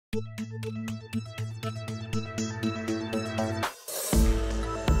Hello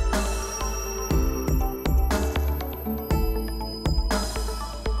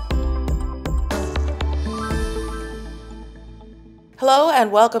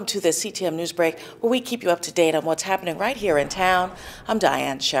and welcome to the CTM NewsBreak, where we keep you up to date on what's happening right here in town. I'm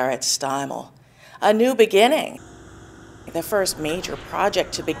Diane Sharrett-Steimel. A new beginning. The first major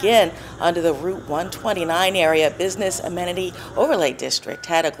project to begin under the Route 129 area Business Amenity Overlay District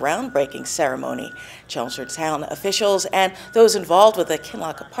had a groundbreaking ceremony. Chelmsford town officials and those involved with the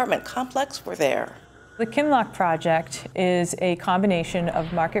Kinloch apartment complex were there. The Kinloch project is a combination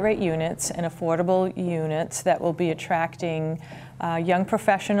of market rate units and affordable units that will be attracting young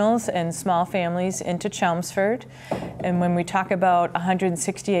professionals and small families into Chelmsford. And when we talk about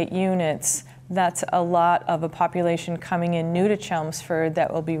 168 units, that's a lot of a population coming in new to Chelmsford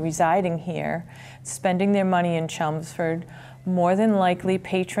that will be residing here, spending their money in Chelmsford, more than likely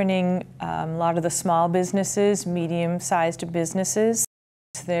patroning a lot of the small businesses, medium-sized businesses.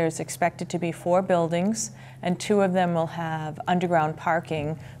 There's expected to be 4 buildings, and 2 of them will have underground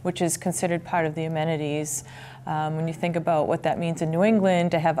parking, which is considered part of the amenities. When you think about what that means in New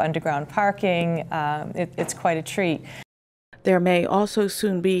England to have underground parking, it's quite a treat. There may also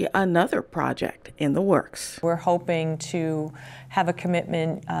soon be another project in the works. We're hoping to have a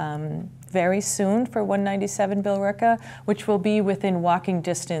commitment very soon for 197 Billerica, which will be within walking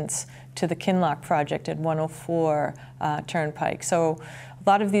distance to the Kinloch project at 104 Turnpike. So a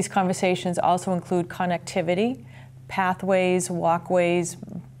lot of these conversations also include connectivity, pathways, walkways,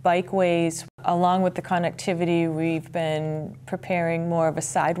 bikeways. Along with the connectivity, we've been preparing more of a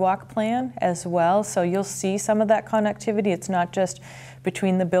sidewalk plan as well. So you'll see some of that connectivity. It's not just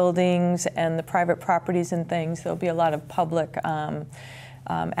between the buildings and the private properties and things. There'll be a lot of public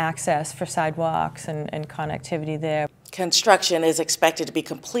access for sidewalks and connectivity there. Construction is expected to be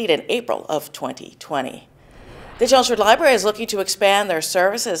complete in April of 2020. The Chelmsford Library is looking to expand their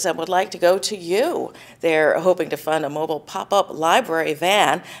services and would like to go to you. They're hoping to fund a mobile pop-up library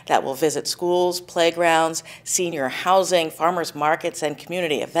van that will visit schools, playgrounds, senior housing, farmers markets, and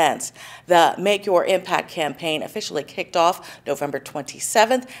community events. The Make Your Impact campaign officially kicked off November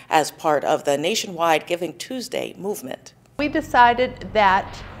 27th as part of the nationwide Giving Tuesday movement. We decided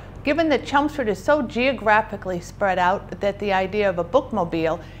that given that Chelmsford is so geographically spread out, that the idea of a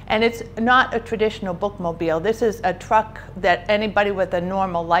bookmobile, and it's not a traditional bookmobile, this is a truck that anybody with a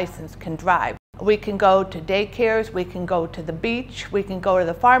normal license can drive. We can go to daycares, we can go to the beach, we can go to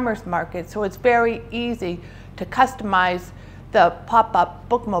the farmers market, so it's very easy to customize the pop-up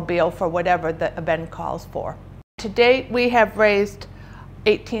bookmobile for whatever the event calls for. To date, we have raised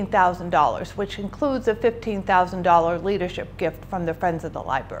 $18,000, which includes a $15,000 leadership gift from the Friends of the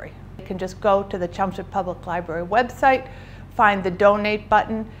Library. You can just go to the Chelmsford Public Library website, find the donate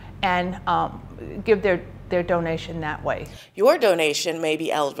button, and give their donation that way. Your donation may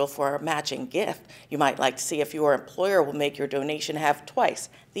be eligible for a matching gift. You might like to see if your employer will make your donation have twice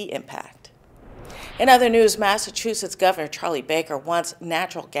the impact. In other news, Massachusetts Governor Charlie Baker wants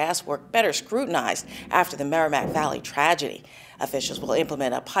natural gas work better scrutinized after the Merrimack Valley tragedy. Officials will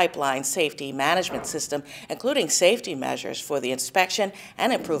implement a pipeline safety management system, including safety measures for the inspection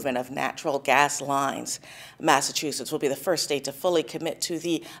and improvement of natural gas lines. Massachusetts will be the first state to fully commit to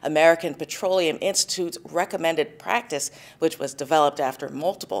the American Petroleum Institute's recommended practice, which was developed after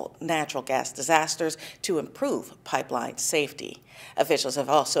multiple natural gas disasters to improve pipeline safety. Officials have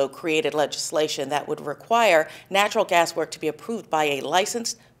also created legislation that would require natural gas work to be approved by a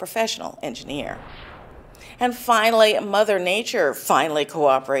licensed professional engineer. And finally, Mother Nature finally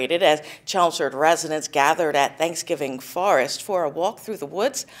cooperated as Chelmsford residents gathered at Thanksgiving Forest for a walk through the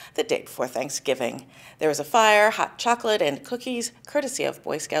woods the day before Thanksgiving. There was a fire, hot chocolate, and cookies, courtesy of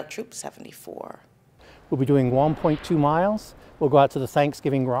Boy Scout Troop 74. We'll be doing 1.2 miles. We'll go out to the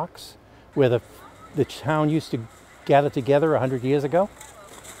Thanksgiving Rocks, where the town used to gather together 100 years ago.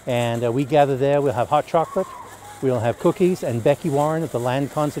 And we gather there. We'll have hot chocolate, we'll have cookies, and Becky Warren of the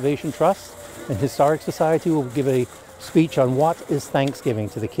Land Conservation Trust and Historic Society will give a speech on what is Thanksgiving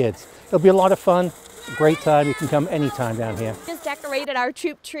to the kids. It'll be a lot of fun, a great time. You can come anytime down here. Just decorated our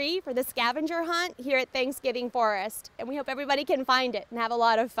troop tree for the scavenger hunt here at Thanksgiving Forest, and we hope everybody can find it and have a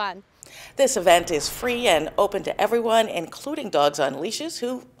lot of fun. This event is free and open to everyone, including dogs on leashes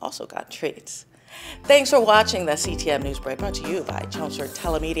who also got treats. Thanks for watching the CTM NewsBreak, brought to you by Chelmsford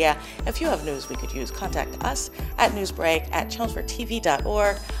Telemedia. If you have news we could use, contact us at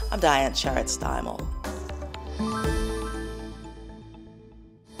newsbreak@chelmsfordtv.org. I'm Diane Sharrett-Steimel.